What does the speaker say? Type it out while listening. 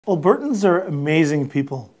Albertans are amazing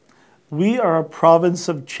people. We are a province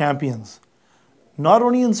of champions, not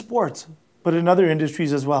only in sports, but in other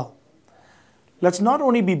industries as well. Let's not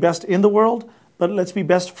only be best in the world, but let's be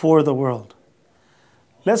best for the world.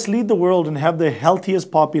 Let's lead the world and have the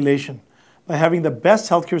healthiest population by having the best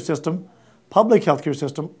healthcare system, public healthcare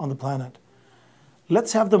system on the planet.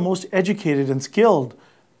 Let's have the most educated and skilled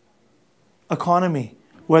economy,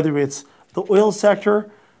 whether it's the oil sector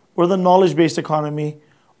or the knowledge-based economy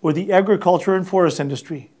or the agriculture and forest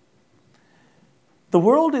industry. The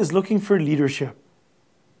world is looking for leadership.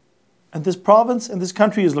 And this province and this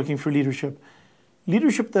country is looking for leadership.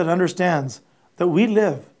 Leadership that understands that we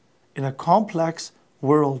live in a complex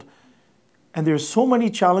world. And there are so many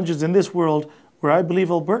challenges in this world where I believe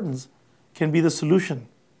Albertans can be the solution.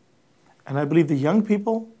 And I believe the young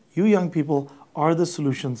people, you young people, are the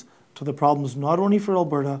solutions to the problems not only for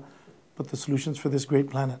Alberta, but the solutions for this great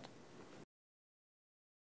planet.